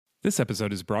This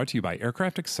episode is brought to you by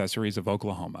Aircraft Accessories of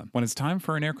Oklahoma. When it's time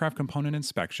for an aircraft component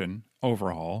inspection,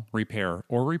 overhaul, repair,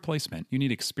 or replacement, you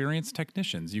need experienced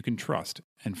technicians you can trust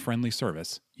and friendly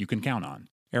service you can count on.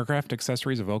 Aircraft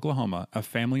Accessories of Oklahoma, a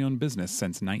family-owned business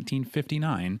since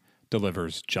 1959,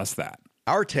 delivers just that.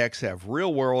 Our techs have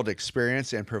real-world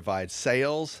experience and provide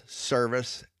sales,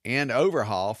 service, and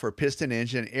overhaul for piston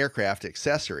engine aircraft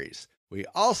accessories. We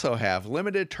also have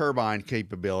limited turbine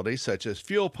capabilities such as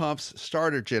fuel pumps,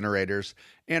 starter generators,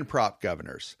 and prop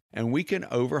governors. And we can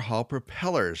overhaul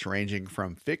propellers ranging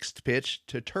from fixed pitch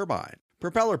to turbine.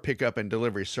 Propeller pickup and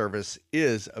delivery service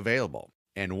is available.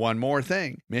 And one more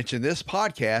thing, mention this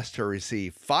podcast to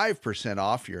receive 5%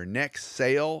 off your next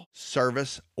sale,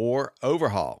 service, or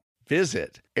overhaul.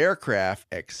 Visit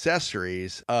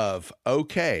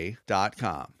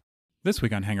aircraftaccessoriesofok.com. This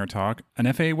week on Hangar Talk,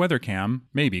 an FAA weather cam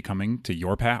may be coming to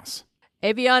your pass.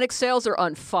 Avionics sales are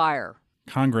on fire.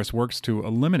 Congress works to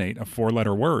eliminate a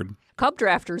four-letter word. Cub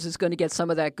Drafters is going to get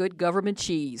some of that good government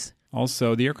cheese.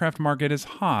 Also, the aircraft market is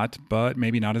hot, but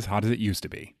maybe not as hot as it used to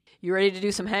be. You ready to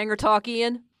do some Hangar Talk,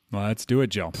 Ian? Let's do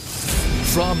it, Jill.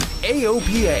 From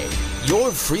AOPA, your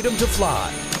freedom to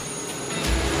fly.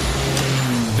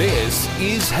 This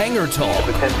is Hangar Talk.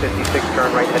 1056,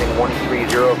 turn right heading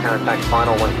 130, contact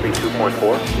final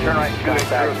 132.4. Turn right,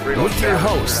 contact. With your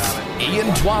hosts,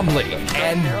 Ian Twombly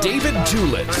and David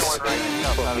Tulis.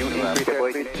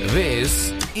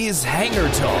 This is Hangar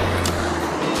Talk.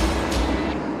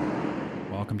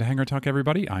 Welcome to Hangar Talk,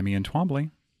 everybody. I'm Ian Twombly.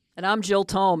 And I'm Jill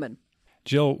Tallman.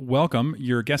 Jill, welcome.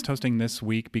 You're guest hosting this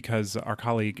week because our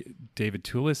colleague David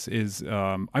Tulis is,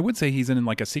 I would say he's in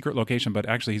like a secret location, but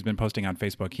actually he's been posting on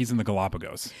Facebook. He's in the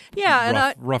Galapagos.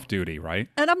 Yeah. Rough duty, right?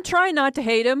 And I'm trying not to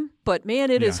hate him, but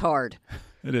man, it is hard.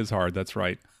 It is hard. That's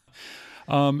right.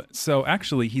 So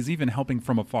actually, he's even helping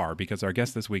from afar because our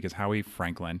guest this week is Howie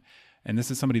Franklin. And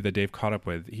this is somebody that Dave caught up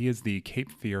with. He is the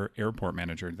Cape Fear Airport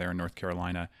Manager there in North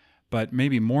Carolina. But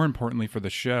maybe more importantly for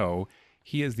the show,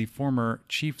 he is the former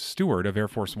chief steward of Air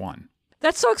Force One.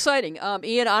 That's so exciting.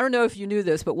 Ian, I don't know if you knew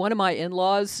this, but one of my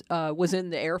in-laws was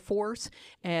in the Air Force,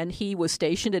 and he was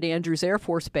stationed at Andrews Air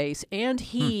Force Base, and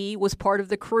he was part of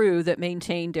the crew that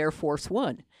maintained Air Force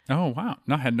One. Oh, wow.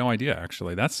 No, I had no idea,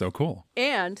 actually. That's so cool.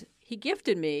 And he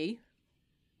gifted me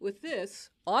with this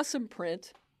awesome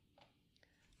print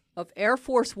of Air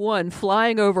Force One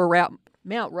flying over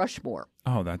Mount Rushmore.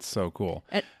 Oh, that's so cool.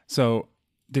 So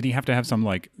did he have to have some,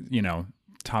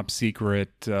 top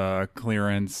secret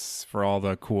clearance for all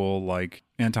the cool,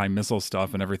 anti-missile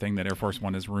stuff and everything that Air Force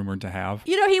One is rumored to have?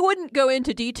 He wouldn't go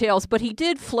into details, but he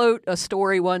did float a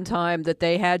story one time that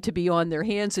they had to be on their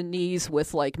hands and knees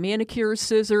with, manicure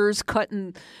scissors,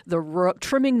 trimming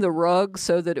the rug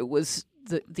so that it was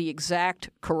the exact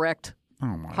correct height.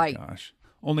 Oh, my gosh.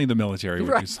 Only the military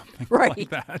would do something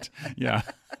like that. Yeah.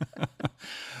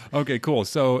 Okay, cool.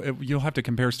 So you'll have to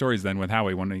compare stories then with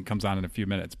Howie when he comes on in a few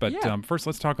minutes. But first,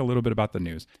 let's talk a little bit about the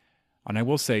news. And I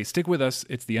will say, stick with us.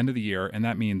 It's the end of the year, and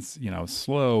that means,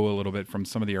 slow a little bit from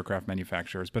some of the aircraft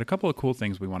manufacturers. But a couple of cool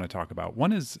things we want to talk about.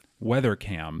 One is weather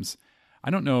cams.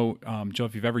 I don't know, Joe,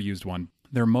 if you've ever used one.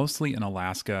 They're mostly in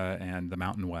Alaska and the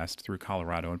Mountain West through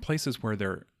Colorado and places where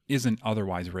there isn't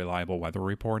otherwise reliable weather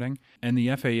reporting. And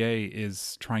the FAA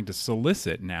is trying to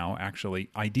solicit now, actually,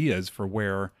 ideas for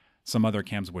where some other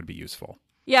cams would be useful.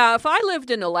 Yeah, if I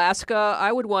lived in Alaska,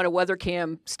 I would want a weather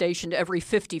cam stationed every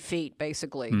 50 feet,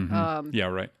 basically. Mm-hmm. Yeah,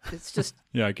 right. It's just...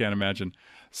 Yeah, I can't imagine.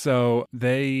 So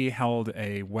they held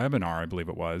a webinar, I believe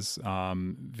it was,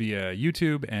 via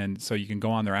YouTube. And so you can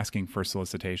go on there asking for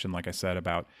solicitation, like I said,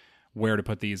 about where to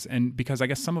put these. And because I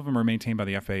guess some of them are maintained by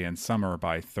the FAA and some are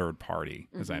by third party,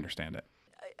 as I understand it.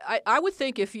 I would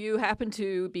think if you happen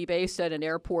to be based at an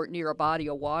airport near a body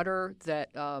of water that,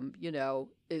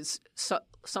 is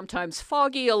sometimes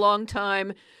foggy a long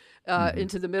time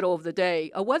into the middle of the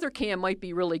day, a weather cam might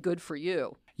be really good for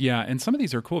you. Yeah, and some of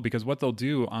these are cool because what they'll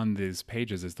do on these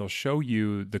pages is they'll show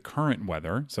you the current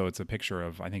weather. So it's a picture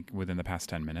of, I think, within the past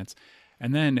 10 minutes.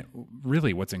 And then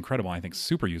really what's incredible, I think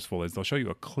super useful, is they'll show you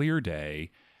a clear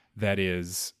day that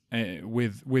is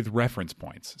with reference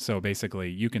points. So basically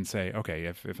you can say, okay,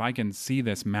 if I can see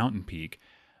this mountain peak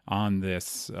on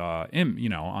this,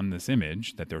 on this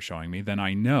image that they're showing me, then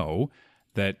I know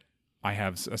that I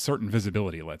have a certain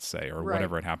visibility, let's say, or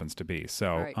whatever it happens to be.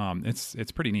 So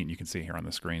it's pretty neat. You can see here on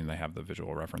the screen, they have the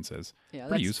visual references. Yeah,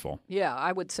 pretty useful. Yeah,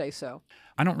 I would say so.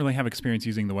 I don't really have experience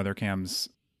using the weather cams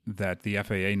that the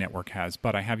FAA network has,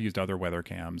 but I have used other weather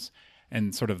cams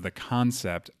and sort of the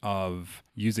concept of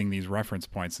using these reference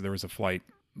points. So there was a flight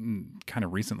kind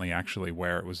of recently, actually,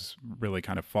 where it was really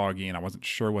kind of foggy and I wasn't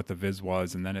sure what the viz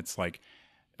was. And then it's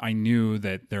I knew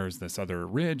that there's this other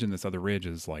ridge, and this other ridge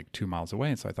is like 2 miles away.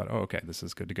 And so I thought, oh, okay, this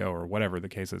is good to go, or whatever the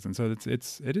case is. And so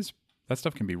it is that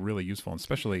stuff can be really useful,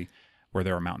 especially where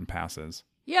there are mountain passes.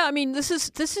 Yeah, I mean, this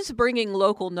is bringing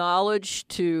local knowledge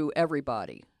to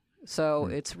everybody. So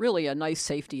it's really a nice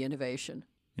safety innovation.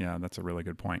 Yeah, that's a really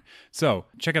good point. So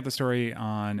check out the story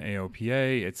on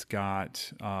AOPA. It's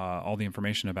got all the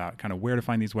information about kind of where to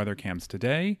find these weather cams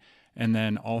today, and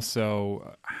then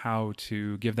also how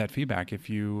to give that feedback if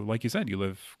you, like you said, you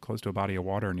live close to a body of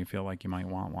water and you feel like you might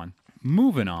want one.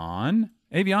 Moving on,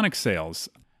 avionics sales.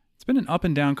 It's been an up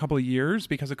and down couple of years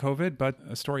because of COVID, but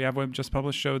a story AvWeb just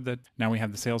published showed that now we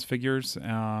have the sales figures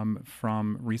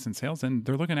from recent sales, and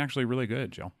they're looking actually really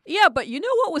good, Jill. Yeah, but you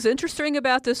know what was interesting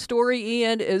about this story,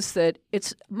 Ian, is that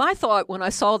it's my thought when I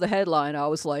saw the headline, I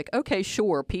was like, okay,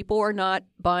 sure, people are not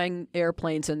buying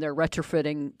airplanes and they're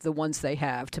retrofitting the ones they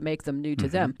have to make them new to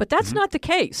them. But that's not the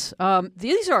case.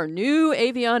 These are new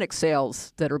avionics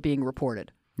sales that are being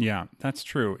reported. Yeah, that's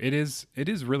true. It is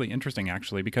really interesting,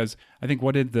 actually, because I think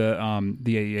what did the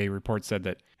AEA report said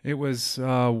that it was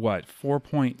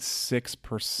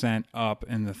 4.6% up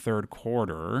in the third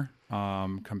quarter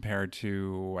compared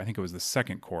to, I think it was the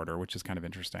second quarter, which is kind of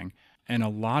interesting. And a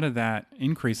lot of that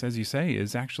increase, as you say,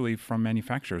 is actually from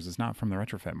manufacturers. It's not from the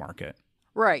retrofit market.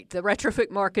 Right. The retrofit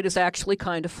market is actually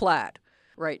kind of flat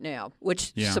right now,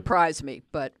 which surprised me,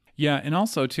 but... Yeah, and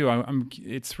also, too,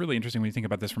 it's really interesting when you think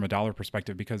about this from a dollar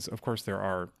perspective because, of course, there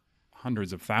are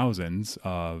hundreds of thousands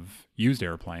of used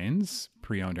airplanes,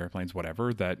 pre-owned airplanes,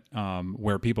 whatever, that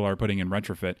where people are putting in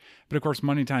retrofit. But, of course,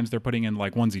 many times they're putting in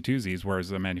like onesie-twosies, whereas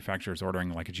the manufacturer is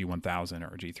ordering like a G1000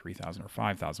 or a G3000 or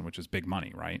 5000, which is big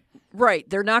money, right? Right.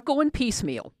 They're not going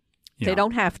piecemeal. Yeah. They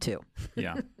don't have to.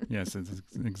 Yeah. Yes, it's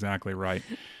exactly right.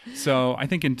 So I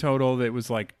think in total it was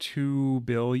like $2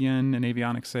 billion in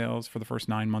avionics sales for the first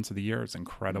 9 months of the year. It's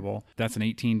incredible. That's an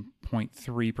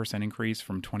 18.3% increase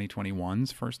from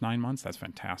 2021's first 9 months. That's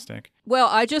fantastic. Well,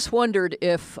 I just wondered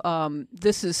if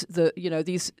this is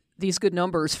these good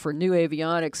numbers for new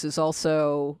avionics is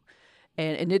also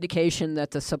an indication that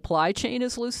the supply chain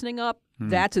is loosening up.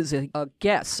 That is a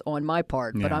guess on my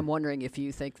part, but I'm wondering if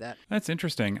you think that. That's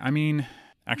interesting. I mean,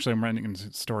 actually, I'm writing a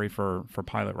story for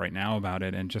Pilot right now about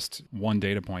it, and just one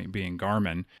data point being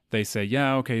Garmin. They say,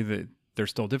 there's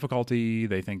still difficulty.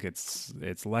 They think it's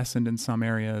lessened in some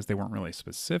areas. They weren't really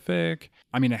specific.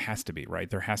 I mean, it has to be, right?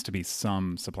 There has to be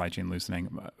some supply chain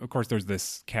loosening. Of course, there's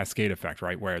this cascade effect,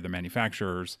 right, where the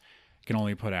manufacturers can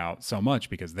only put out so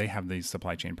much because they have these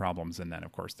supply chain problems. And then,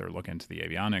 of course, they're looking to the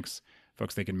avionics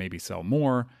folks. They can maybe sell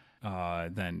more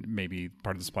than maybe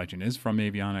part of the supply chain is from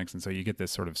avionics. And so you get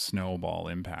this sort of snowball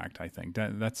impact, I think.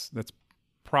 That's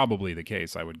probably the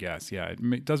case, I would guess. Yeah,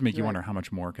 it does make you wonder how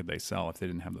much more could they sell if they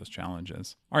didn't have those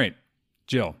challenges. All right,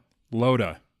 Jill,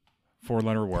 LOTA,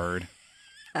 4-letter word.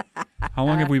 How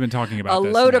long have we been talking about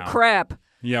this? A load of crap.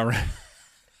 Yeah, right.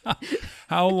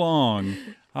 How long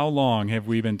have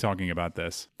we been talking about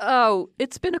this? Oh,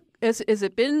 it's been has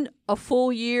it been a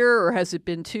full year or has it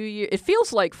been 2 years? It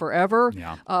feels like forever.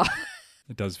 Yeah,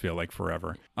 it does feel like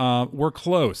forever. We're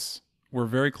close. We're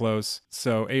very close.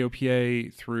 So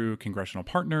AOPA through congressional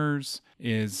partners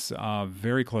is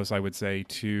very close, I would say,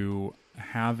 to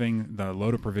having the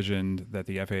LOTA provision that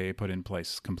the FAA put in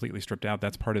place completely stripped out.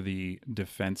 That's part of the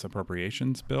defense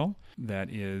appropriations bill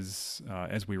that is,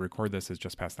 as we record this, has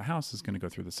just passed the House, is going to go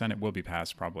through the Senate, will be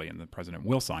passed probably, and the president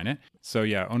will sign it. So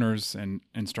yeah, owners and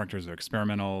instructors of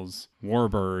experimentals,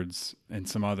 warbirds, and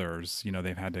some others,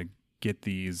 they've had to get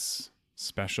these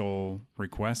special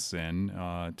requests in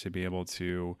to be able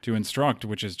to instruct,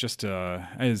 which is just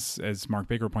as Mark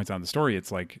Baker points out in the story,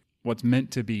 it's like what's meant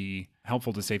to be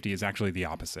helpful to safety is actually the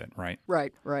opposite, right?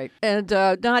 Right. And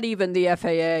not even the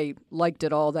FAA liked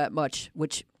it all that much,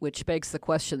 which begs the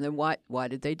question, then why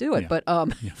did they do it? Yeah.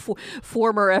 But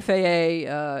former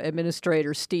FAA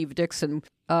Administrator Steve Dixon,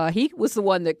 he was the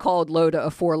one that called LOTA a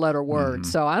 4-letter word,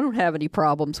 so I don't have any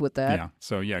problems with that. Yeah,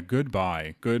 so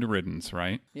goodbye, good riddance,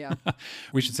 right? Yeah.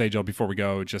 We should say, Jill, before we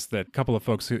go, just that a couple of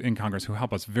folks in Congress who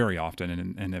help us very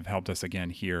often and have helped us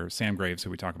again here, Sam Graves, who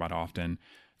we talk about often,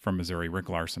 from Missouri, Rick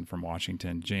Larson from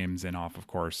Washington, James Inhofe, of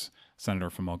course, Senator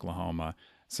from Oklahoma,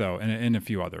 so and a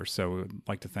few others. So we'd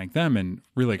like to thank them, and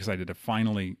really excited to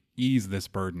finally ease this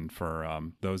burden for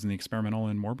those in the experimental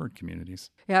and warbird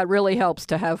communities. Yeah, it really helps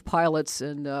to have pilots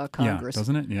in Congress. Yeah,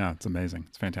 doesn't it? Yeah, it's amazing.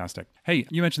 It's fantastic. Hey,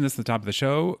 you mentioned this at the top of the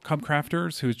show, Cub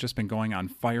Crafters, who's just been going on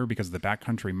fire because of the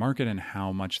backcountry market and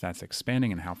how much that's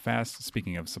expanding and how fast.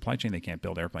 Speaking of supply chain, they can't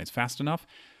build airplanes fast enough.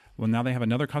 Well, now they have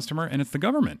another customer, and it's the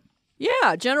government.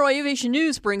 Yeah, General Aviation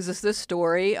News brings us this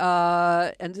story,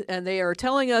 and they are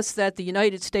telling us that the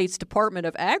United States Department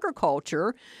of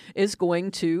Agriculture is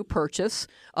going to purchase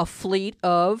a fleet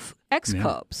of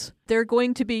X-Cubs. Yeah. They're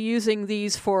going to be using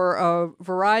these for a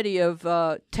variety of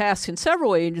tasks in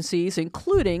several agencies,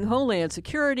 including Homeland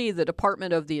Security, the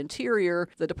Department of the Interior,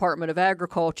 the Department of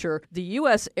Agriculture, the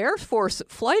U.S. Air Force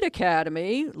Flight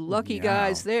Academy, lucky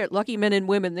guys there, lucky men and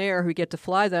women there who get to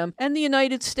fly them, and the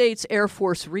United States Air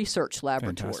Force Research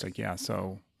Laboratory. Fantastic, yeah.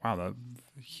 So, wow, the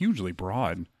hugely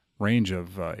broad range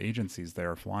of agencies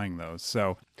there flying those.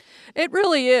 So it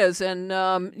really is. And,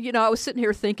 I was sitting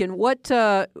here thinking, what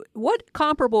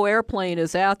comparable airplane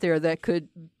is out there that could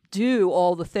do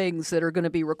all the things that are going to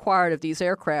be required of these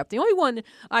aircraft? The only one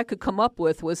I could come up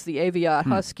with was the Aviat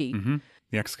Husky. Mm-hmm.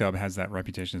 The X-Cub has that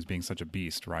reputation as being such a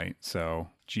beast, right? So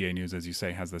GA News, as you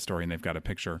say, has the story, and they've got a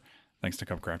picture, thanks to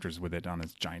Cub Crafters, with it on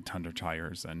its giant Tundra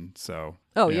tires. And so...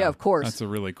 Oh, yeah, of course. That's a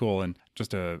really cool and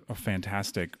just a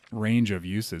fantastic range of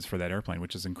uses for that airplane,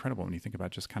 which is incredible when you think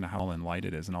about just kind of how light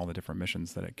it is and all the different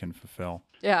missions that it can fulfill.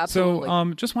 Yeah, absolutely.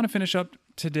 So just want to finish up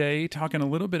today talking a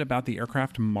little bit about the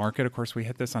aircraft market. Of course, we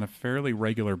hit this on a fairly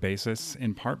regular basis,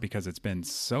 in part because it's been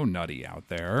so nutty out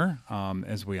there,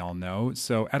 as we all know.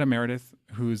 So Adam Meredith,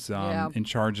 who's in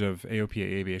charge of AOPA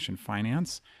Aviation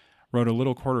Finance, wrote a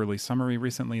little quarterly summary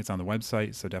recently. It's on the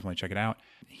website, so definitely check it out.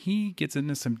 He gets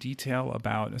into some detail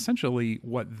about essentially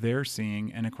what they're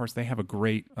seeing. And of course, they have a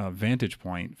great vantage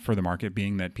point for the market,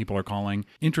 being that people are calling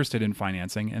interested in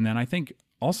financing. And then I think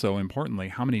also importantly,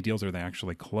 how many deals are they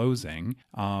actually closing?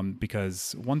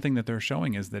 Because one thing that they're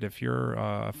showing is that if you're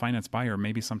a finance buyer,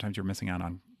 maybe sometimes you're missing out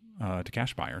on to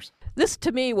cash buyers. This,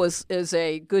 to me, is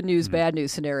a good news, bad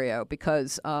news scenario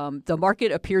because the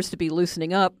market appears to be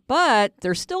loosening up, but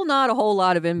there's still not a whole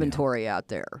lot of inventory out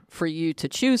there for you to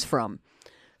choose from.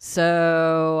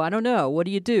 So I don't know. What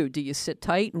do you do? Do you sit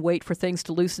tight and wait for things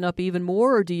to loosen up even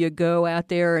more, or do you go out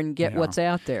there and get what's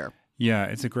out there? Yeah,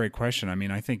 it's a great question. I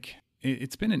mean, I think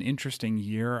it's been an interesting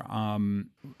year.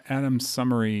 Adam's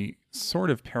summary sort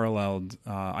of paralleled,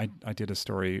 I did a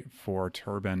story for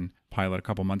Turbine Pilot a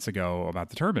couple months ago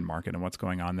about the turbine market and what's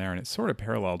going on there. And it sort of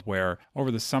paralleled where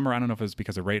over the summer, I don't know if it was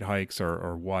because of rate hikes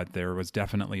or what, there was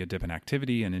definitely a dip in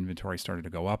activity and inventory started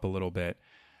to go up a little bit.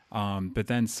 But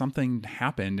then something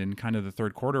happened in kind of the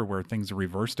third quarter where things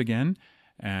reversed again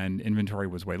and inventory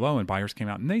was way low and buyers came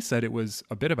out. And they said it was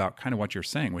a bit about kind of what you're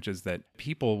saying, which is that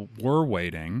people were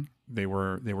waiting. They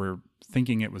were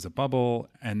thinking it was a bubble.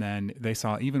 And then they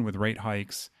saw, even with rate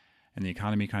hikes and the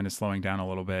economy kind of slowing down a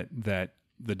little bit, that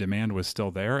the demand was still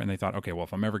there. And they thought, okay, well,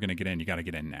 if I'm ever going to get in, you got to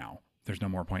get in now. There's no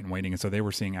more point in waiting. And so they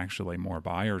were seeing actually more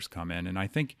buyers come in. And I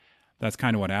think that's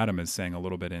kind of what Adam is saying a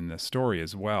little bit in this story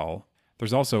as well.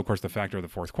 There's also, of course, the factor of the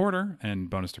fourth quarter and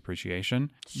bonus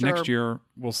depreciation. Sure. Next year,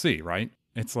 we'll see, right?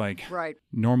 It's like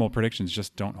normal predictions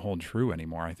just don't hold true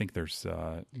anymore. I think there's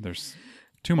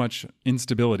too much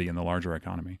instability in the larger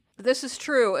economy. This is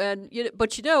true,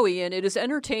 but Ian, it is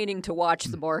entertaining to watch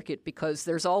the market because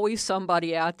there's always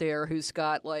somebody out there who's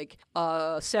got like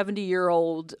a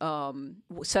 70-year-old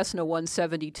Cessna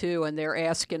 172, and they're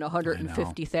asking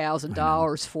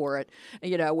 $150,000 for it.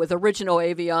 With original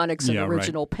avionics and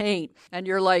original paint, and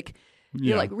you're like,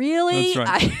 really? That's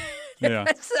right. Yeah.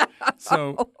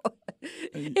 So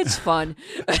it's fun.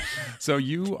 So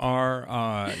you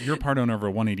are you're part owner of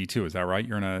a 182, is that right?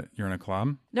 You're in a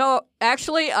club? No,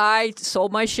 actually, I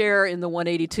sold my share in the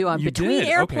 182. I'm between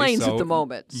airplanes at the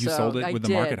moment. You sold it with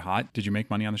the market hot. Did you make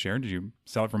money on the share? Did you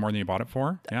sell it for more than you bought it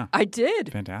for? Yeah, I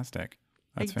did. Fantastic.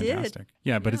 That's fantastic.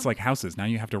 Yeah, but it's like houses. Now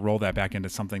you have to roll that back into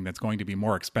something that's going to be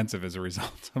more expensive as a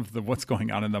result of what's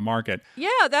going on in the market.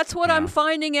 Yeah, that's what I'm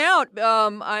finding out.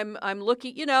 I'm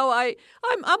looking.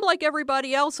 I'm like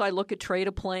everybody else. I look at Trade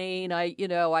a Plane. I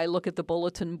look at the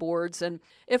bulletin boards, and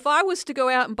if I was to go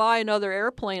out and buy another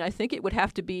airplane, I think it would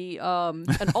have to be an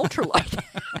ultralight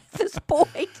at this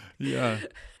point. Yeah.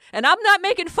 And I'm not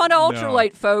making fun of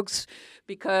ultralight folks,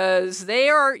 because they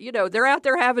are, they're out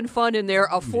there having fun in their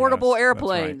affordable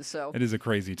airplanes. Right. So it is a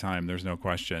crazy time. There's no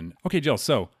question. Okay, Jill.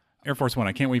 So Air Force One,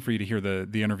 I can't wait for you to hear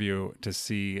the interview to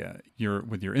see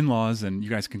with your in-laws, and you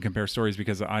guys can compare stories,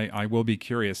 because I will be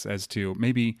curious as to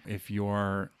maybe if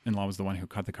your in-law was the one who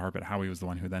cut the carpet, Howie was the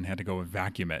one who then had to go and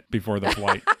vacuum it before the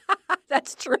flight.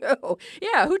 That's true.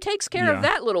 Yeah, who takes care of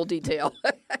that little detail?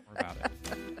 More about it.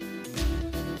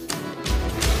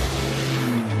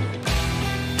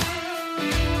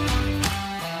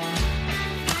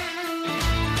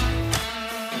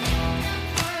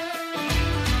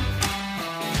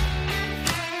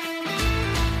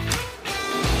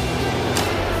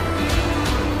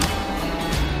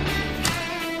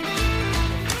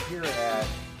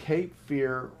 Cape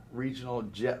Fear Regional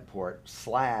Jetport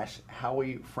 /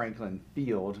 Howie Franklin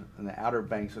Field in the Outer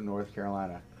Banks of North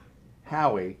Carolina.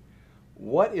 Howie,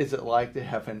 what is it like to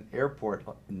have an airport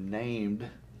named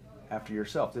after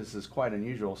yourself? This is quite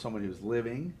unusual. Someone who's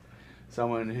living,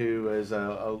 someone who is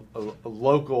a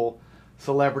local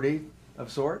celebrity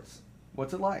of sorts.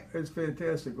 What's it like? It's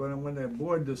fantastic. When the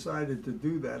board decided to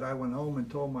do that, I went home and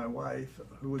told my wife,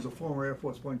 who was a former Air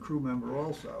Force One crew member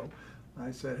also,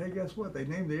 I said, hey, guess what? They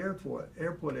named the airport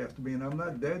after me, and I'm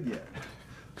not dead yet.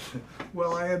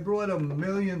 Well, I had brought them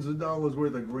millions of dollars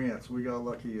worth of grants. We got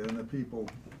lucky, and the people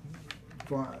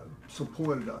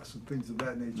supported us and things of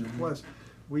that nature. Mm-hmm. Plus,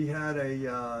 we had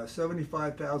a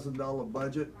 $75,000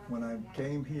 budget when I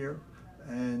came here,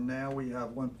 and now we have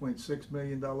 $1.6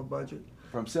 million budget.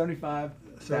 From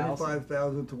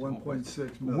 75,000 to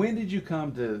 1.6 million. When did you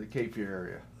come to the Cape Fear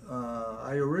area?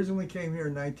 I originally came here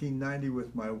in 1990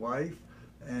 with my wife,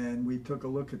 and we took a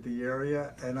look at the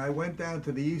area, and I went down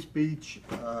to the East Beach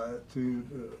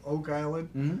to Oak Island,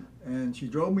 mm-hmm. and she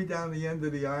drove me down the end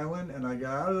of the island, and I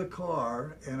got out of the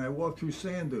car and I walked through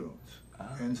sand dunes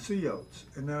and sea oats,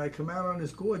 and then I come out on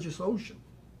this gorgeous ocean,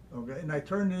 okay, and I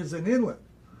turned, there's an inlet,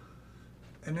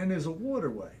 and then there's a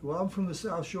waterway. Well, I'm from the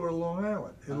South Shore of Long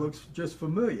Island. It looks just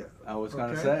familiar. I was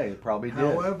going to say, it probably did.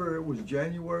 However, it was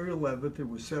January 11th, it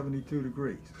was 72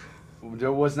 degrees. It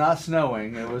was not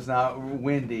snowing, it was not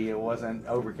windy, it wasn't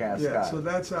overcast Yeah, sky. so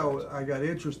that's how I got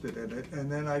interested in it,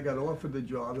 and then I got offered the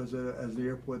job as the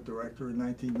airport director in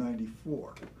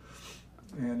 1994.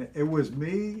 And it was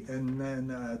me and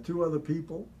then 2 other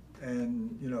people,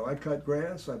 and I cut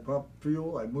grass, I pumped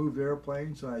fuel, I moved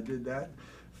airplanes, and I did that.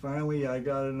 Finally, I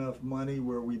got enough money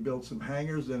where we built some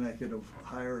hangars, and I could have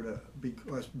hired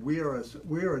because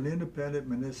we're an independent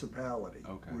municipality.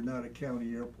 Okay. We're not a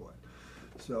county airport.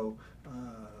 So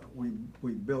we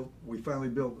finally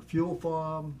built a fuel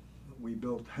farm, we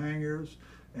built hangars,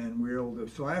 and we were able to,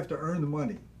 so I have to earn the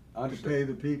money to pay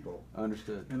the people.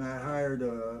 Understood. And I hired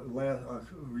a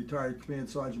retired command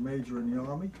sergeant major in the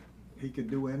Army. He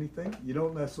could do anything. You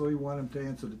don't necessarily want him to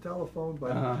answer the telephone,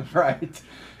 but right.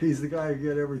 He's the guy who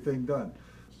get everything done.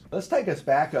 Let's take us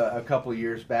back a couple of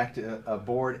years back to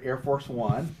aboard Air Force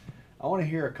One. I want to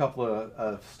hear a couple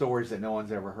of stories that no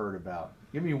one's ever heard about.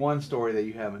 Give me one story that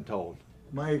you haven't told.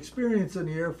 My experience in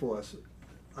the Air Force,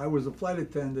 I was a flight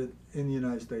attendant in the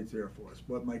United States Air Force,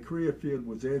 but my career field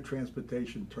was air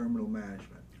transportation terminal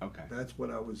management. Okay. That's what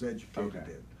I was educated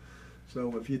in.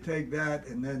 So if you take that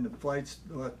and then the flight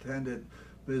attendant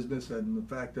business and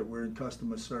the fact that we're in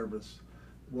customer service,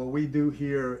 what we do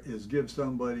here is give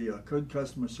somebody a good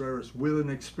customer service with an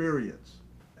experience.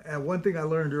 And one thing I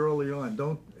learned early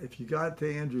on, if you got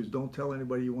to Andrews, don't tell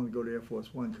anybody you want to go to Air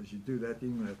Force One, because you do that,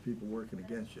 you're going to have people working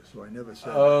against you. So I never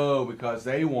said that. Because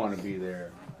they want to be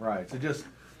there. Right. So just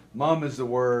mum is the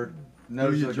word,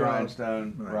 nose to the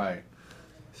grindstone. Right.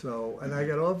 So, and I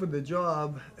got offered the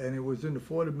job, and it was in the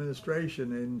Ford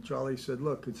administration, and Charlie said,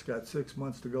 look, it's got 6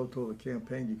 months to go till the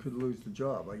campaign. You could lose the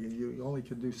job. You only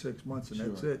could do 6 months, and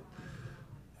that's it.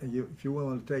 And if you're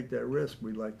willing to take that risk,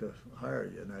 we'd like to hire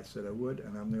you. And I said I would,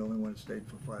 and I'm the only one that stayed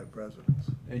for 5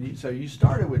 presidents. And so you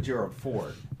started with Gerald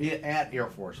Ford at Air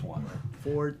Force One.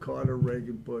 Ford, Carter,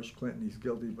 Reagan, Bush, Clinton. He's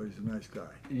guilty, but he's a nice guy.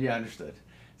 Yeah, understood.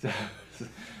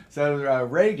 So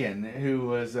Reagan, who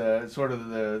was sort of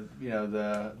the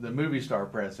movie star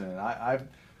president, I've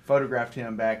photographed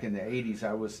him back in the 80s.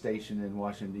 I was stationed in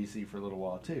Washington, D.C. for a little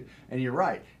while too. And you're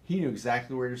right, he knew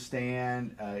exactly where to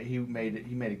stand. He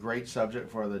made a great subject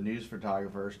for the news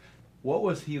photographers. What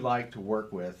was he like to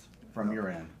work with from your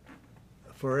end?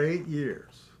 For 8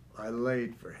 years, I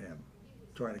laid for him,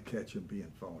 trying to catch him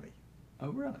being phony. Oh,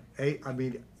 really?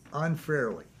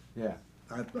 Unfairly. Yeah.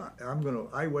 I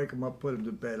wake him up, put him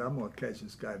to bed. I'm gonna catch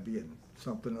this guy being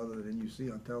something other than you see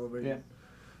on television. Yeah.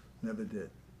 Never did.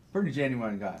 Pretty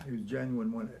genuine guy. He was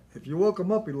genuine one. If you woke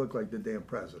him up, he looked like the damn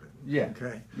president. Yeah.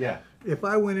 Okay. Yeah. If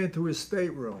I went into his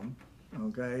stateroom,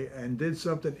 okay, and did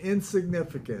something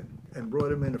insignificant and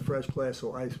brought him in a fresh glass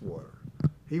of ice water,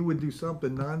 he would do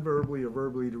something non-verbally or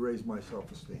verbally to raise my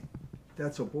self-esteem.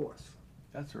 That's a boss.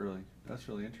 That's really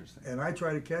interesting. And I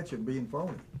try to catch him being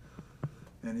phony.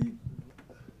 And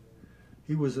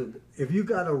he was if you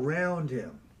got around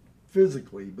him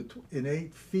physically in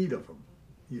 8 feet of him,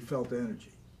 you felt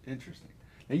energy. Interesting.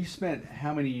 Now you spent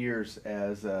how many years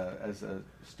as a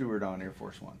steward on Air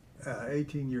Force One?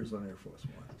 18 years on Air Force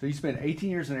One. So you spent 18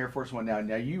 years on Air Force One.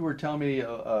 Now you were telling me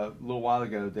a little while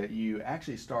ago that you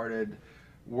actually started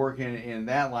working in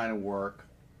that line of work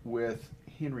with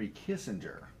Henry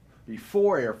Kissinger.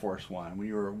 before Air Force One when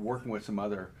you were working with some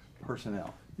other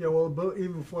personnel? Yeah, well,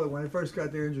 even before, when I first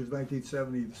got there in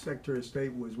 1970, the Secretary of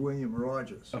State was William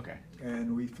Rogers. Okay.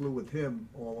 And we flew with him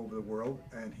all over the world,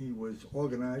 and he was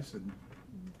organized and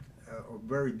a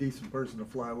very decent person to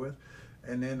fly with.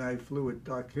 And then I flew with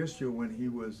Doc Kissinger when he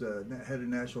was head of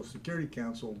National Security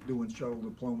Council doing shuttle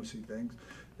diplomacy things.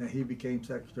 Then he became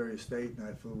Secretary of State, and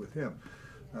I flew with him.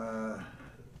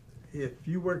 If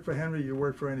you worked for Henry, you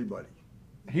worked for anybody.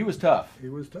 He was tough. He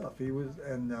was tough. He was,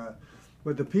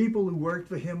 but the people who worked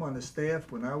for him on the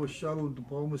staff, when I was shuttle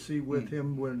diplomacy with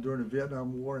him during the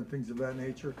Vietnam War and things of that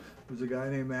nature, was a guy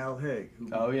named Al Haig.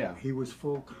 Who, he was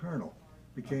full colonel,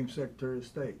 became Secretary of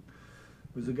State.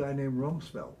 There was a guy named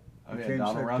Rumsfeld. Became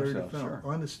Secretary of Defense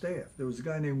on the staff. There was a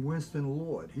guy named Winston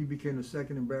Lord. He became the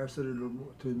second ambassador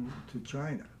to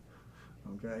China.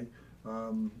 Okay,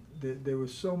 there were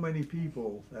so many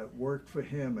people that worked for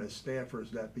him as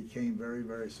staffers that became very,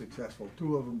 very successful.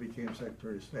 2 of them became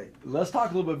Secretary of State. Let's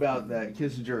talk a little bit about that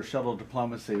Kissinger shuttle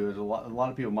diplomacy. There's a lot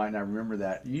of people might not remember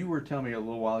that. You were telling me a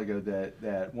little while ago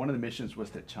that one of the missions was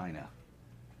to China.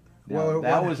 Now, well,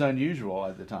 that was unusual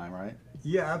at the time, right?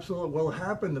 Yeah, absolutely. Well, it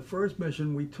happened, the first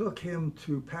mission, we took him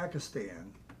to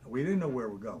Pakistan. We didn't know where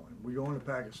we're going. We're going to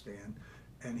Pakistan,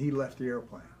 and he left the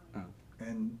airplane. Oh.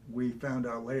 And we found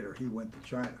out later he went to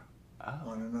China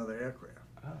on another aircraft.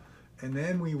 Oh. And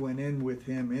then we went in with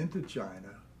him into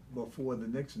China before the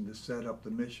Nixon to set up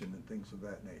the mission and things of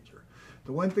that nature.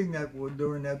 The one thing that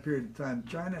during that period of time,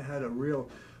 China had a real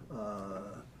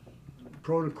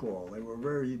protocol. They were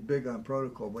very big on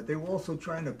protocol, but they were also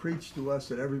trying to preach to us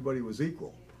that everybody was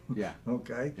equal. Yeah.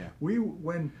 Okay. Yeah.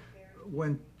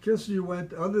 When Kissinger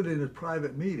went, other than his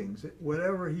private meetings,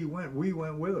 wherever he went, we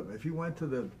went with him. If he went to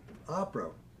the opera,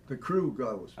 the crew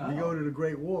goes. Oh. We go to the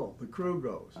Great Wall, the crew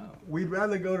goes. Oh. We'd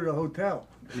rather go to the hotel.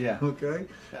 Yeah. Okay.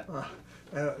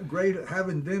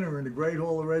 Having dinner in the Great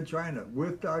Hall of Red China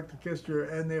with Dr.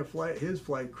 Kissinger and his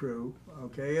flight crew.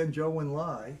 Okay, and Zhou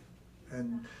Enlai,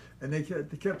 and they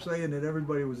kept saying that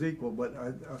everybody was equal, but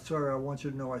I want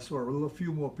you to know I saw a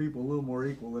few more people a little more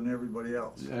equal than everybody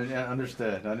else. Yeah,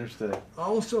 understood.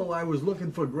 Also, I was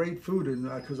looking for great food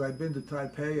because I'd been to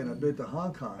Taipei and I'd been to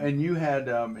Hong Kong. And you had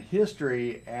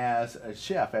history as a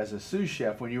chef, as a sous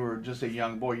chef, when you were just a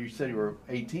young boy. You said you were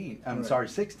 18. I'm sorry,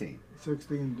 16.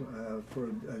 16 for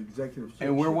executive chef.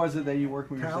 And where was it that you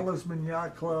worked when you were 16? Talisman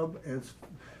Yacht Club.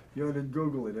 You ought to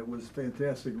Google it. It was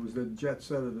fantastic. It was the jet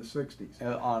set of the 60s.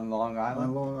 On Long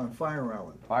Island? On Fire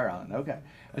Island. Fire Island, okay.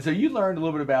 And so you learned a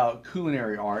little bit about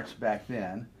culinary arts back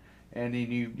then, and then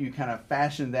you kind of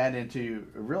fashioned that into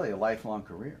really a lifelong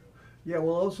career. Yeah,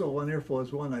 well, also on Air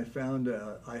Force One, I found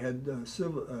I had the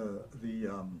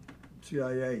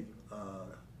CIA,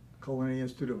 Culinary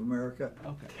Institute of America,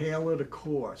 tailored a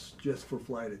course just for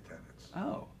flight attendants.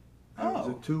 Oh. It was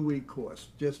a 2-week course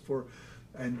just for...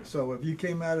 And so if you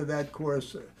came out of that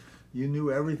course, you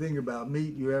knew everything about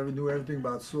meat, you knew everything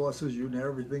about sauces, you knew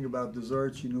everything about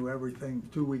desserts, you knew everything,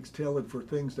 2 weeks tailored for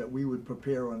things that we would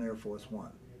prepare on Air Force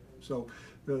One. So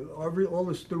all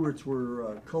the stewards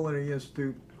were Culinary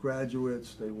Institute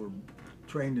graduates. They were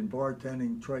trained in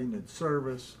bartending, trained in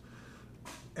service.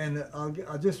 And I'll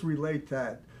just relate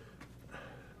that.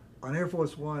 On Air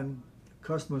Force One,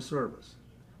 customer service.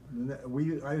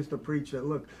 I used to preach that,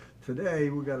 look, today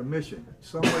we got a mission.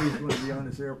 Somebody's going to be on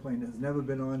this airplane that's never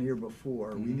been on here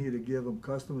before. We need to give them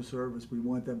customer service. We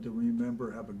want them to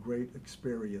remember, have a great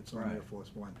experience on Air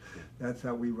Force One. That's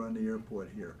how we run the airport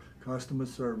here. Customer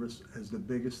service is the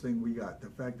biggest thing we got. The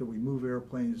fact that we move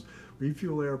airplanes,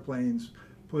 refuel airplanes,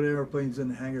 put airplanes in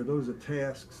the hangar, those are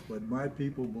tasks, but my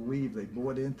people believe, they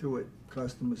bought into it,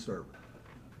 customer service.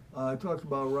 I talked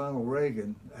about Ronald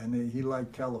Reagan, and he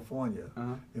liked California.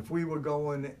 If we were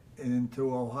going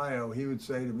into Ohio, he would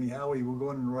say to me, Howie, we're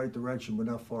going in the right direction, but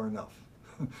not far enough.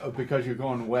 Because you're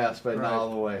going west, but not all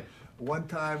the way. One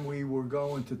time we were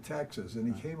going to Texas, and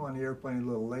he came on the airplane a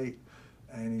little late,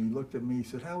 and he looked at me, he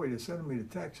said, Howie, they're sending me to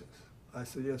Texas. I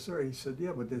said, yes, sir. He said,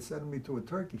 yeah, but they're sending me to a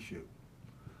turkey shoot.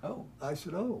 Oh. I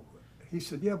said, oh. He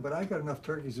said, yeah, but I got enough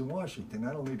turkeys in Washington.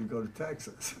 I don't need to go to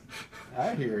Texas.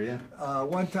 I hear you.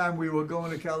 One time we were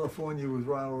going to California with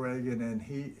Ronald Reagan, and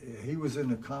he was in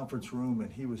the conference room, and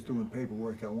he was doing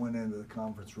paperwork at one end of the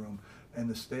conference room, and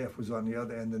the staff was on the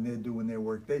other end, and they're doing their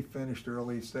work. They finished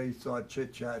early. They started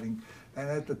chit-chatting. And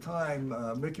at the time,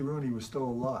 Mickey Rooney was still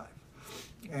alive.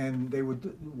 And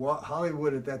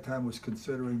Hollywood at that time was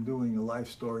considering doing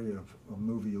a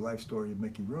movie, life story of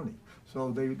Mickey Rooney. So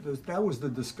that was the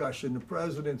discussion. The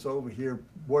president's over here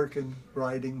working,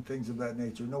 writing, things of that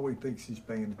nature. Nobody thinks he's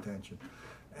paying attention.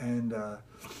 And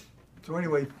So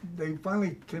anyway, they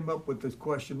finally came up with this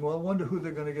question, well, I wonder who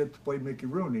they're going to get to play Mickey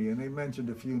Rooney, and they mentioned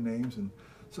a few names, and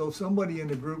so somebody in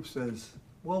the group says,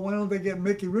 well, why don't they get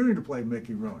Mickey Rooney to play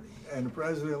Mickey Rooney? And the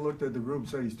president looked at the group and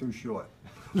said he's too short.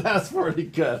 That's pretty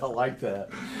good. I like that.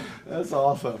 That's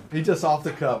awesome. He just off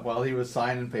the cuff while he was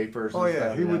signing papers. Oh,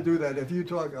 yeah, he would do that. If you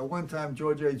talk, one time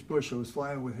George H. Bush, I was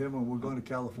flying with him and we're going to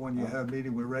California, had a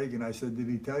meeting with Reagan. I said, did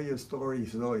he tell you a story? He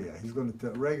said, oh, yeah,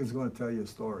 Reagan's going to tell you a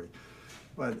story.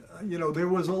 But, you know, there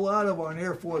was a lot of, on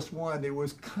Air Force One, it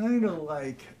was kind of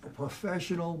like a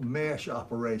professional MASH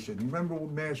operation. You remember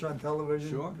MASH on television?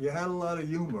 Sure. You had a lot of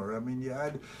humor. I mean, you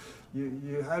had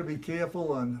to be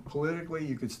careful on politically.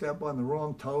 You could step on the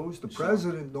wrong toes. The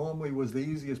president normally was the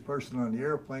easiest person on the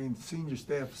airplane. Senior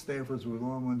staffers were the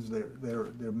ones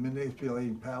they're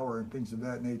manipulating power and things of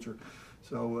that nature.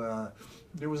 So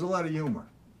there was a lot of humor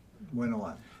went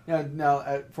on.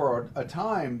 Now, for a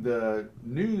time, the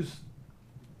news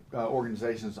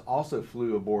organizations also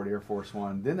flew aboard Air Force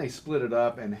One. Then they split it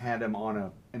up and had them on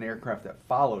an aircraft that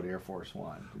followed Air Force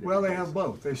One. Well, they have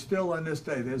both. They still, on this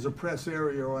day, there's a press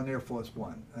area on Air Force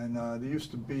One. And there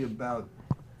used to be about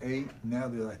 8.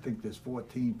 Now I think there's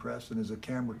 14 press, and there's a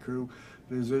camera crew.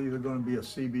 There's either going to be a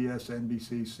CBS,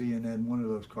 NBC, CNN, one of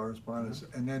those correspondents,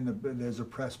 and then there's a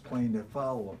press plane that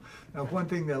follow them. Now, one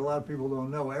thing that a lot of people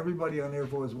don't know, everybody on Air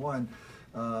Force One,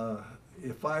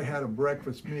 if I had a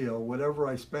breakfast meal, whatever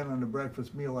I spent on the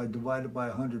breakfast meal, I divided by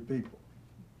 100 people,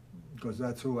 because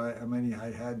that's how many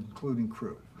I had, including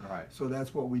crew. Right. So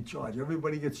that's what we charge.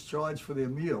 Everybody gets charged for their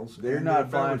meals. They're not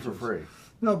flying for free.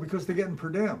 No, because they're getting per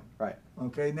diem. Right.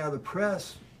 Okay. Now the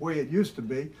press, way it used to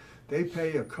be, they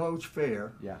pay a coach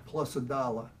fare plus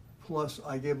 $1, plus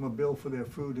I give them a bill for their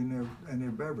food and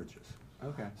their beverages.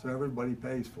 Okay. So everybody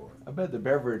pays for it. I bet the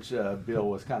beverage bill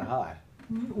was kind of high.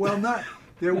 Well, not.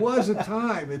 There was a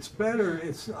time. It's better.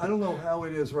 I don't know how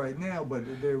it is right now, but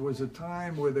there was a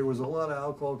time where there was a lot of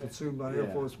alcohol consumed on Air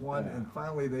Force One, and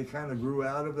finally they kind of grew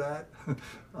out of that.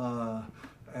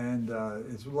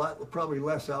 It's probably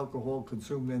less alcohol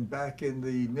consumed than back in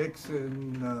the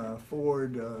Nixon,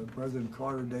 Ford, President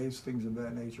Carter days, things of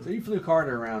that nature. So you flew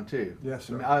Carter around too? Yes,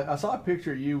 sir. I saw a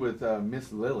picture of you with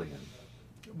Miss Lillian.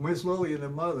 Miss Lillian, the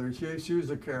mother, she was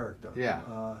a character.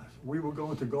 Yeah. We were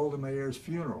going to Golda Meir's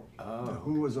funeral,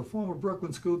 who was a former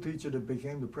Brooklyn school teacher that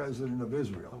became the president of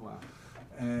Israel. Oh, wow.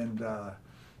 And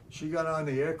she got on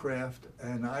the aircraft,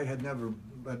 and I had never,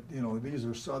 but, you know, these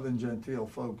are Southern genteel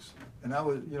folks. And I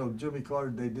was, you know, Jimmy Carter,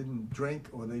 they didn't drink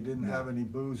or they didn't have any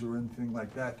booze or anything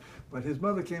like that. But his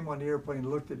mother came on the airplane,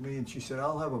 looked at me, and she said,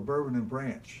 I'll have a bourbon and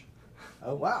branch.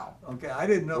 Oh, wow. Okay, I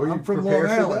didn't know. Were you I'm from Long prepared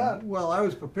for Island. that? Well, I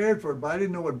was prepared for it, but I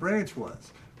didn't know what branch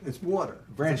was. It's water.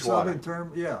 Branch it's a water. Southern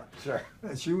term, yeah. Sure.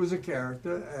 And she was a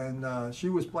character, and she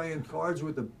was playing cards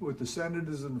with the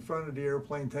senators in the front of the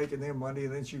airplane, taking their money,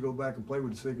 and then she'd go back and play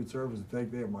with the Secret Service and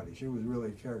take their money. She was really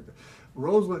a character.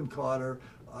 Rosalind Carter,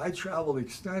 I traveled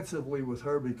extensively with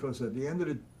her because at the end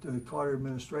of the Carter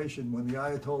administration, when the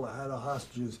Ayatollah had the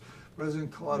hostages,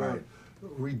 President Carter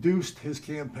reduced his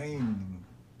campaign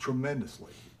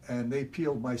tremendously. And they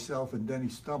peeled myself and Denny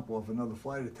Stumpoff, another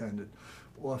flight attendant,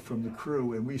 off from the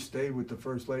crew, and we stayed with the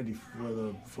First Lady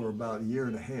for about a year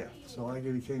and a half. So I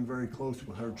became very close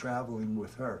with her, traveling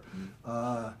with her.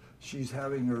 She's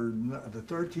having the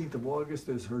 13th of August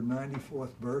is her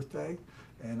 94th birthday,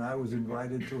 and I was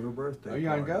invited to her birthday. Are you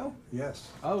gonna go?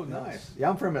 Yes. Oh, nice. Yeah,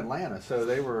 I'm from Atlanta, so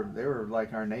they were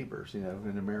like our neighbors, you know,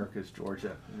 in Americus,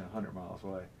 Georgia, 100 miles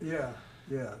away. Yeah.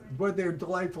 Yeah, but they're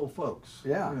delightful folks.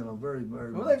 Yeah, you know, very,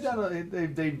 very. Well,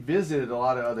 they visited a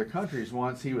lot of other countries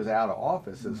once he was out of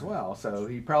office as well. So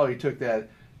he probably took that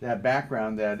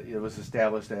background that it was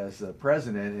established as the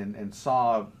president and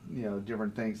saw, you know,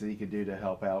 different things that he could do to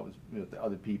help out with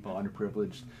other people,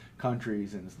 underprivileged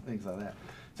countries and things like that.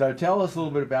 So tell us a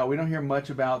little bit about. We don't hear much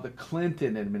about the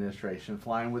Clinton administration,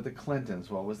 flying with the Clintons.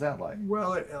 What was that like?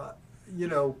 Well, you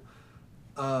know.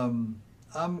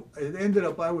 It ended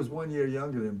up I was 1 year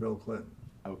younger than Bill Clinton.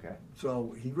 Okay.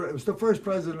 So it was the first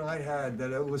president I had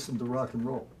that I listened to rock and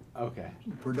roll. Okay.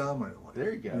 Predominantly.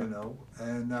 There you go. You know,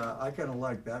 and I kind of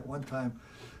liked that one time.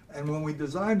 And when we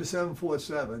designed the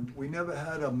 747, we never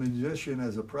had a musician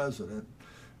as a president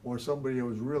or somebody who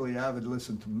was really avid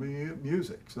listen to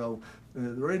music. So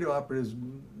the radio operators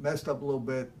messed up a little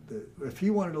bit. If he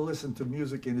wanted to listen to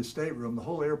music in his stateroom, the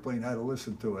whole airplane had to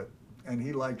listen to it. And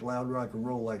he liked loud rock and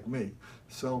roll like me.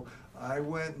 So I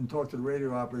went and talked to the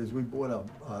radio operators. We bought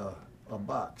a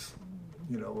box,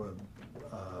 you know,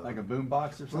 like a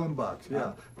boombox or something? Boombox,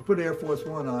 yeah. I put Air Force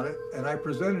One on it, and I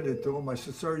presented it to him. I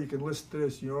said, sir, you can listen to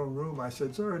this in your own room. I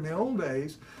said, sir, in the old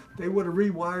days, they would have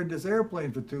rewired this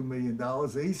airplane for $2 million.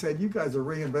 And he said, you guys are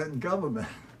reinventing government.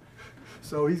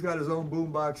 So he's got his own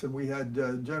boombox, and we had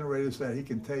generators that he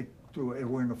can take to,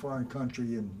 we're in a foreign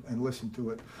country, and listen to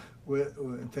it,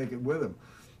 and take it with him.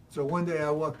 So one day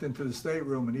I walked into the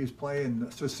stateroom, and he was playing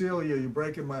Cecilia, You're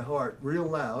Breaking My Heart, real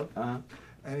loud.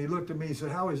 And he looked at me, he said,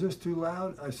 Howie, is this too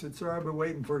loud? I said, sir, I've been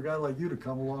waiting for a guy like you to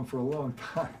come along for a long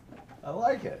time. I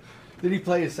like it. Did he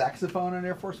play his saxophone on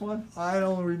Air Force One? I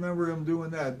don't remember him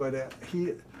doing that, but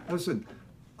listen,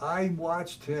 I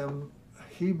watched him.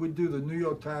 He would do the New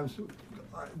York Times.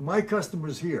 My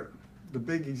customers here, the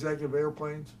big executive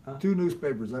airplanes, 2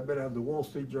 newspapers. I better have the Wall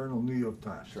Street Journal, New York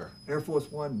Times. Sure. Air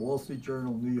Force One, Wall Street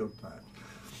Journal, New York Times.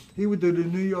 He would do the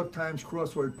New York Times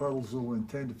crossword puzzle in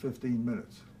 10 to 15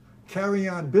 minutes. Carry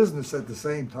on business at the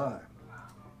same time.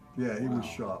 Yeah, he was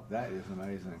sharp. That is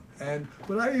amazing.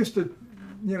 But I used to,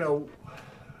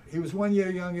 he was 1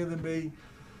 year younger than me.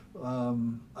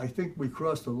 I think we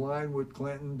crossed the line with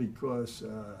Clinton because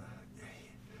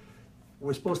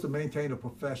we're supposed to maintain a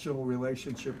professional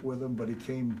relationship with him, but he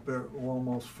came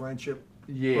almost friendship,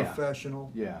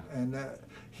 professional. Yeah. And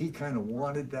he kind of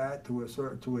wanted that to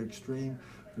an extreme,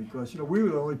 because we were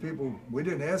the only people, we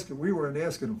weren't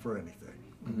asking him for anything.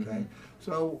 Okay,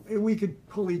 so we could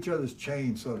pull each other's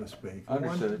chains, so to speak.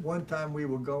 Understood. One time we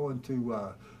were going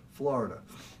to Florida,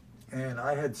 and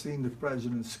I had seen the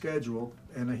president's schedule,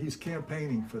 and he's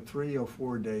campaigning for 3 or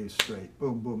 4 days straight.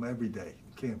 Boom, boom, every day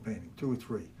campaigning, 2 or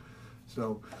 3.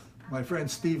 So my friend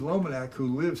Steve Lomanak,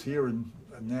 who lives here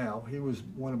now, he was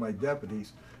one of my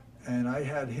deputies, and I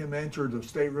had him enter the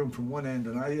stateroom from one end,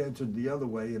 and I entered the other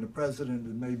way, and the president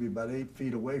is maybe about 8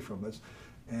 feet away from us.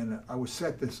 And I would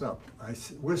set this up. I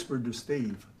whispered to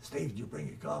Steve, Steve, did you bring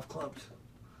your golf clubs?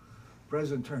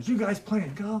 President turns, you guys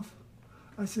playing golf?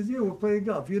 I said, yeah, we're playing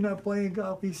golf. You're not playing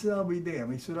golf? He said, I'll be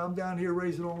damned. He said, I'm down here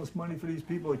raising all this money for these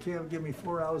people that can't give me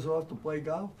 4 hours off to play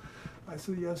golf. I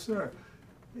said, yes, sir.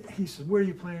 He said, where are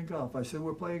you playing golf? I said,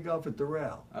 we're playing golf at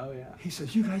Doral. Oh, yeah. He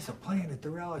says, you guys are playing at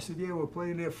Doral? I said, yeah, we're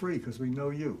playing there free because we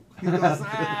know you. He goes,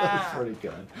 That's pretty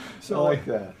good. So, I like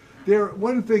that.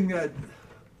 One thing that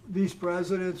these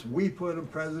presidents, we put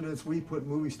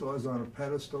movie stars on a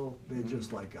pedestal. They're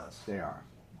just like us. They are.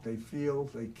 They feel,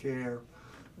 they care,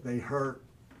 they hurt,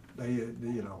 they're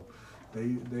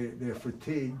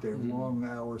fatigued, they're long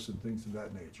hours and things of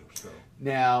that nature. So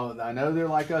now, I know they're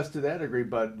like us to that degree,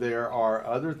 but there are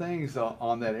other things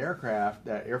on that aircraft,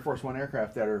 that Air Force One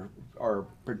aircraft, that are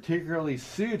particularly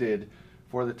suited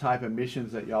for the type of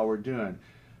missions that y'all were doing.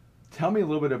 Tell me a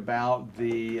little bit about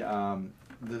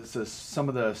some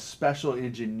of the special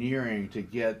engineering to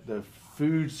get the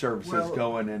food services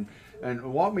going,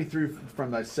 and walk me through from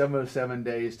the 707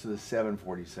 days to the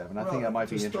 747. I think that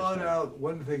might be interesting. To start out,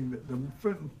 one thing, the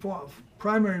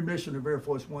primary mission of Air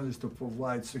Force One is to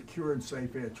provide secure and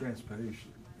safe air transportation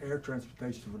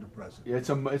for the president. Yeah, it's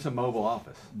a mobile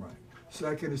office. Right.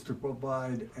 Second is to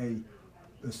provide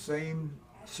the same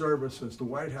service as the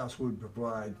White House would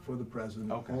provide for the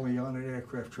president, only on an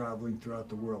aircraft traveling throughout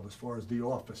the world, as far as the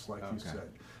office, like you said.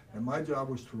 And my job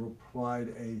was to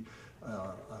provide a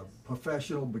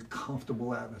professional but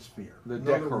comfortable atmosphere. The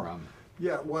decorum.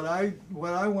 Yeah, what I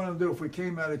want to do, if we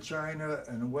came out of China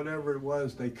and whatever it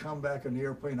was, they come back on the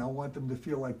airplane, I want them to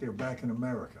feel like they're back in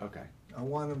America. Okay. I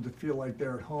want them to feel like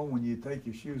they're at home when you take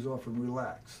your shoes off and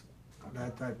relax.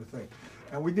 That type of thing.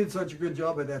 And we did such a good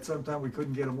job at that, sometimes we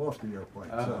couldn't get them off the airplane.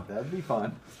 So that'd be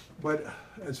fun. But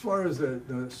as far as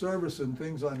the service and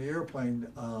things on the airplane,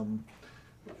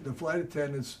 the flight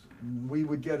attendants, we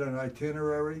would get an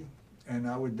itinerary, and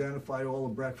I would identify all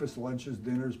the breakfast, lunches,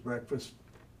 dinners, breakfast,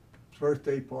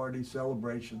 birthday parties,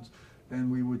 celebrations. Then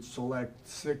we would select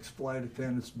 6 flight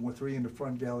attendants, 3 in the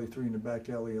front galley, 3 in the back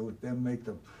galley, and let them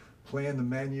plan the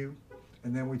menu.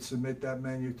 And then we'd submit that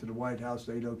menu to the White House,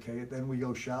 they'd okay it. Then we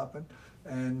go shopping.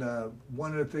 And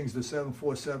one of the things the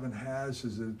 747 has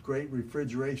is a great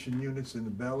refrigeration units in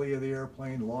the belly of the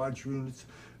airplane, large units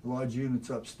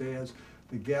upstairs.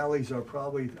 The galleys are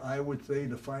probably, I would say,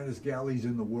 the finest galleys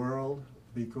in the world,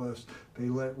 because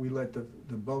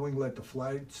Boeing let the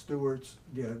flight stewards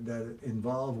get that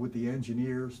involved with the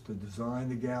engineers to design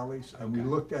the galleys. And we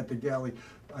looked at the galley.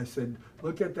 I said,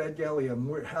 look at that galley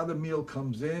and how the meal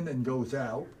comes in and goes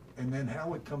out, and then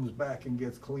how it comes back and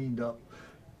gets cleaned up.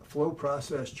 Flow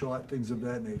process chart, things of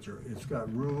that nature. It's got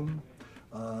room.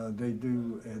 They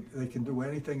can do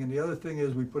anything. And the other thing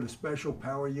is we put a special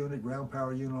power unit, ground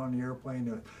power unit on the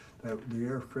airplane that the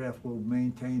aircraft will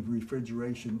maintain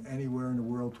refrigeration anywhere in the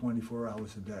world 24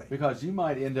 hours a day. Because you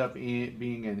might end up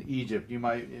being in Egypt. You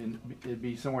might it'd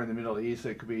be somewhere in the Middle East.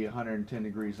 It could be 110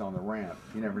 degrees on the ramp.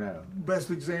 You never know. Best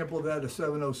example of that is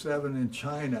 707 in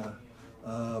China.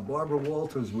 Barbara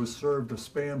Walters was served a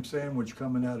Spam sandwich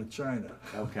coming out of China.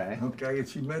 Okay. Okay, and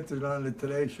she mentioned it on the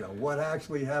Today Show. What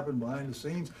actually happened behind the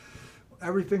scenes?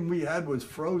 Everything we had was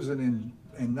frozen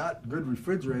in not good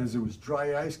refrigerators. It was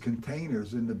dry ice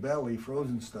containers in the belly,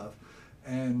 frozen stuff.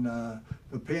 And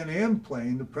the Pan Am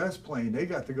plane, the press plane, they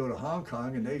got to go to Hong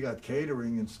Kong and they got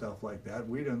catering and stuff like that.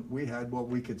 We had what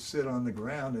we could sit on the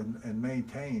ground and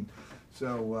maintain.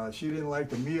 So she didn't like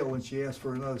the meal and she asked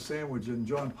for another sandwich, and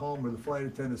John Palmer, the flight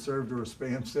attendant, served her a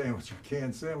Spam sandwich, a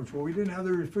canned sandwich. Well, we didn't have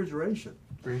the refrigeration.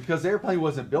 Because the airplane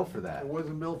wasn't built for that. It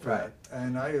wasn't built for that.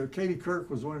 And Katie Kirk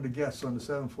was one of the guests on the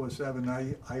 747.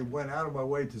 I went out of my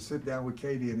way to sit down with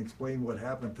Katie and explain what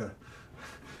happened to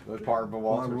Barbara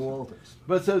Walters.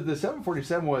 But so the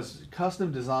 747 was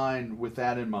custom designed with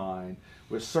that in mind,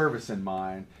 with service in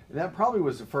mind. And that probably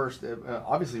was the first,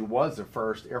 obviously was the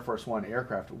first Air Force One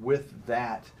aircraft with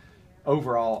that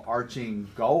overall arching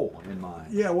goal in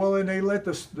mind. Yeah, well, and they let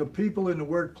the people in the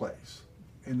workplace,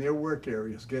 in their work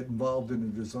areas, get involved in the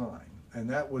design. And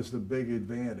that was the big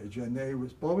advantage. And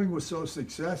Boeing was so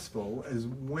successful as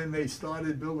when they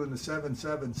started building the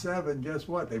 777, guess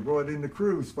what? They brought in the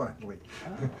crews finally.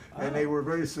 And they were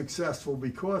very successful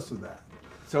because of that.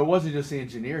 So it wasn't just the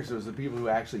engineers, it was the people who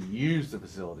actually used the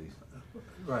facilities.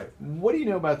 Right. What do you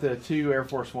know about the two Air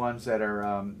Force Ones that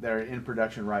are in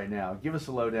production right now? Give us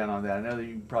a lowdown on that. I know that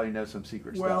you probably know some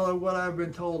secret stuff. Well, what I've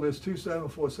been told is two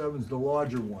 747s, the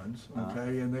larger ones,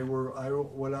 okay, and they were.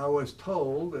 What I was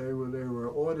told, they were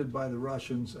ordered by the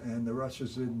Russians, and the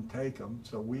Russians didn't take them,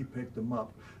 so we picked them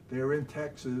up. They're in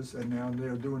Texas, and now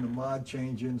they're doing a mod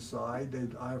change inside.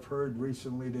 I've heard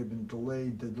recently they've been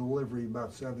delayed the delivery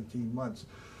about 17 months,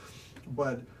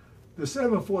 but. The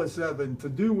 747, to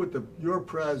do what your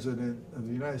president of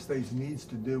the United States needs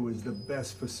to do, is the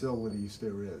best facilities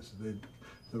there is.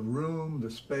 The room,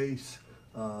 the space,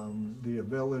 the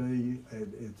ability,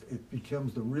 it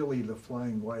becomes really the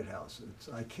flying White House.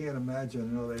 I can't imagine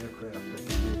another aircraft that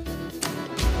can do it.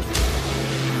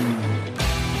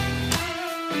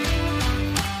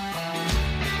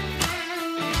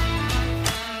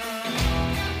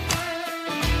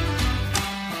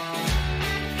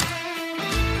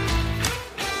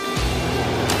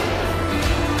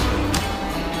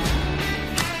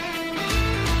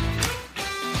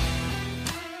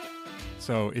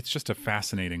 So it's just a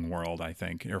fascinating world, I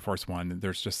think, Air Force One.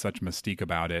 There's just such mystique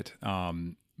about it.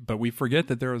 But we forget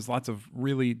that there was lots of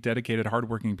really dedicated,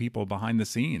 hardworking people behind the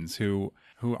scenes who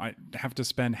have to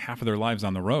spend half of their lives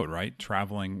on the road, right?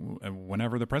 Traveling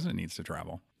whenever the president needs to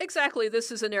travel. Exactly.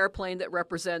 This is an airplane that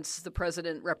the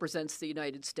president represents the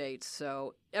United States.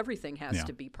 So everything has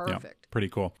to be perfect. Yeah, pretty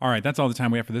cool. All right. That's all the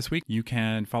time we have for this week. You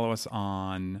can follow us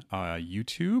on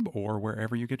YouTube or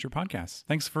wherever you get your podcasts.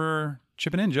 Thanks for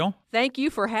chipping in, Jill. Thank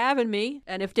you for having me.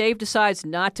 And if Dave decides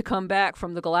not to come back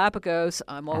from the Galapagos,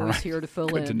 I'm always here to fill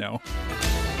in. Good to know.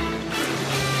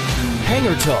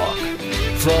 Hangar Talk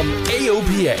from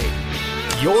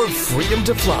AOPA, your freedom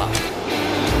to fly.